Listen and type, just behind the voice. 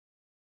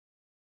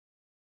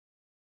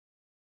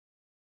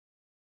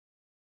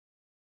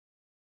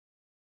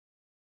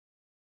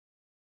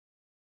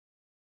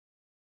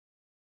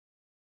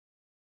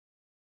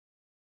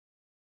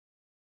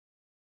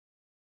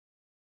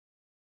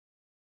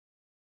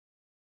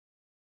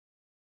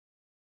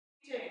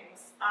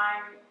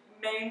I'm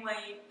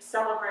mainly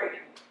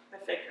celebrating the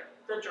figure,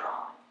 the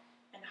drawing,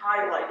 and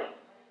highlighting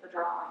the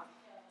drawing.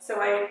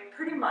 So I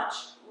pretty much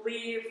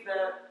leave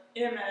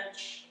the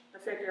image, the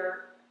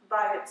figure,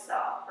 by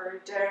itself,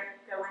 or don't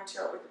go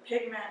into it with the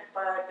pigment,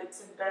 but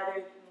it's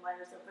embedded in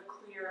layers of the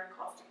clear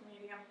encaustic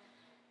medium.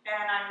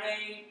 And I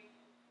may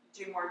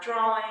do more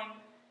drawing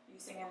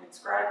using an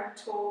inscribing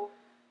tool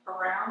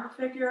around the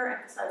figure,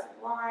 emphasizing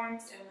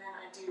lines, and then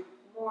I do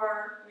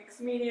more mixed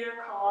media,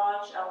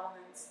 collage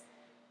elements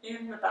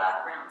in the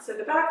background. So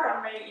the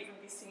background may even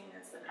be seen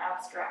as an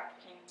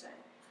abstract painting.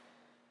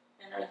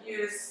 And I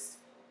use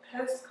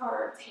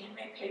postcards,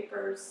 handmade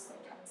papers,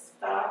 sometimes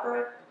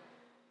fabric.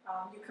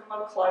 You can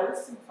look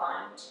close and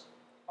find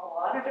a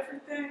lot of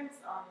different things,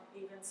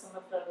 even some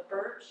of the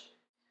birch.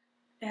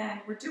 And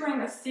we're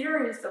doing a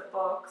series of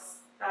books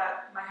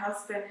that my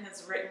husband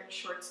has written,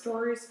 short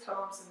stories,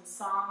 poems, and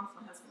songs,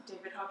 my husband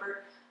David Hubbard,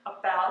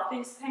 about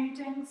these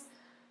paintings.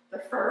 The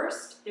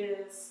first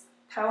is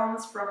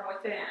Poems from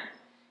Within,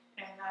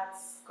 and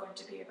that's going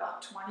to be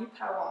about 20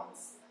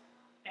 poems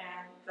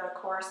and the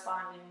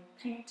corresponding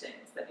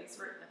paintings that he's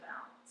written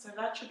about. So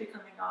that should be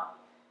coming up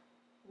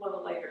a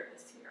little later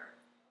this year.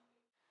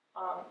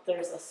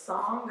 There's a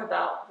song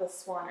about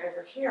this one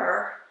over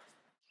here,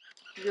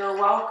 You're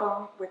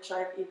Welcome, which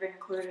I've even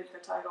included the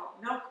title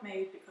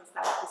Milkmaid because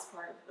that was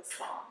part of the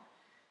song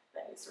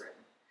that he's written.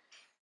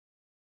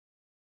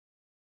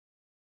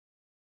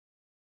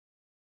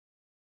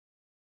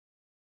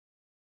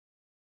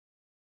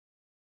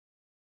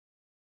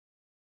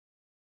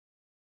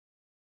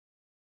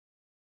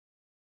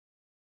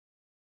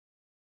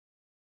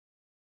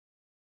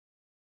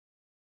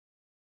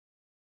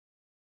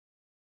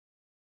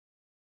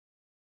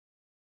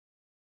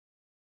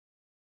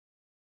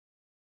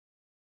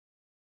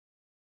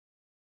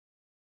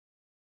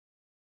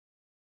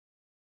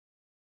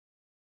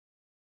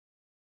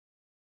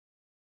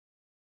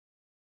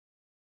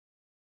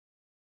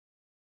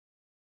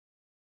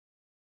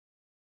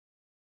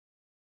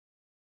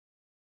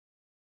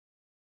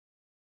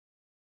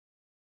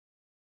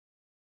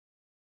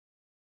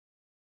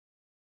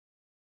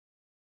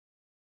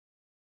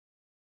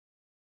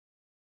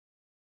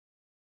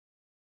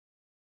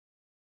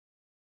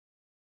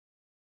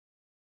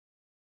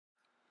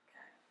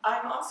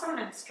 I'm also an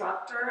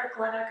instructor at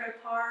Glen Echo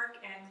Park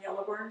and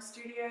Yellowburn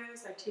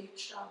Studios. I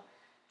teach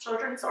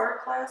children's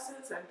art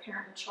classes, and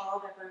parent and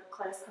child. I have a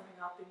class coming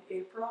up in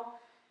April.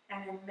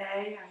 And in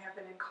May, I have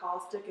an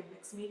encaustic and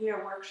mixed media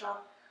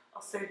workshop,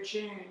 also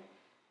June,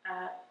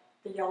 at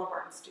the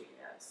Yellowburn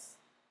Studios.